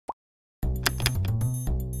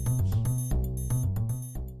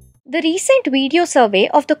The recent video survey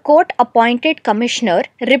of the court-appointed commissioner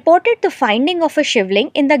reported the finding of a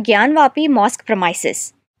Shivling in the Gyanvapi mosque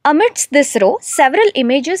premises. Amidst this row, several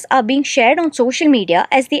images are being shared on social media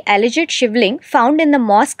as the alleged Shivling found in the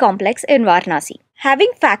mosque complex in Varanasi.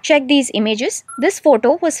 Having fact-checked these images, this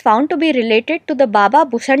photo was found to be related to the Baba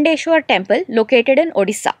Bhusandeshwar temple located in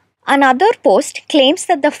Odisha. Another post claims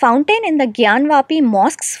that the fountain in the Gyanvapi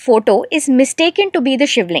mosque's photo is mistaken to be the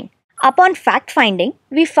Shivling. Upon fact-finding,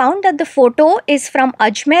 we found that the photo is from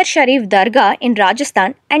Ajmer Sharif Dargah in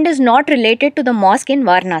Rajasthan and is not related to the mosque in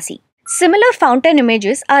Varanasi. Similar fountain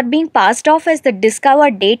images are being passed off as the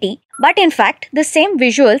discovered deity, but in fact, the same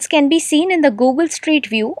visuals can be seen in the Google Street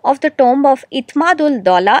View of the tomb of Itmadul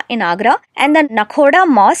Dawla in Agra and the Nakhoda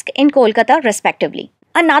Mosque in Kolkata respectively.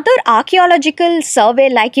 Another archaeological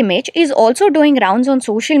survey-like image is also doing rounds on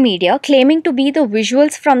social media claiming to be the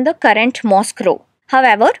visuals from the current mosque row.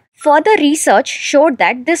 However, further research showed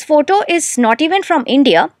that this photo is not even from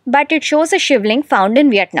India, but it shows a Shivling found in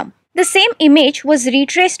Vietnam. The same image was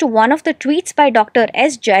retraced to one of the tweets by Dr.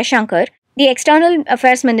 S. Jaishankar, the External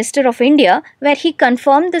Affairs Minister of India, where he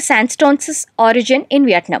confirmed the sandstone's origin in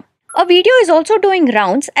Vietnam. A video is also doing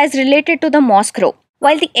rounds as related to the mosque row.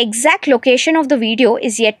 While the exact location of the video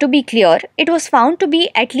is yet to be clear, it was found to be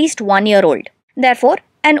at least 1 year old. Therefore,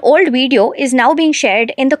 an old video is now being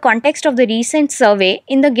shared in the context of the recent survey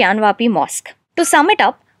in the Gyanvapi mosque. To sum it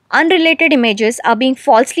up, unrelated images are being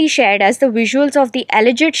falsely shared as the visuals of the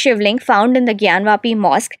alleged Shivling found in the Gyanvapi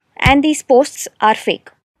mosque, and these posts are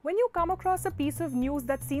fake. When you come across a piece of news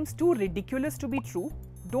that seems too ridiculous to be true,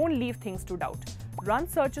 don't leave things to doubt. Run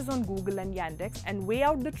searches on Google and Yandex and weigh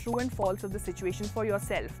out the true and false of the situation for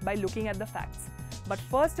yourself by looking at the facts. But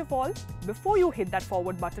first of all, before you hit that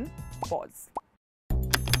forward button, pause.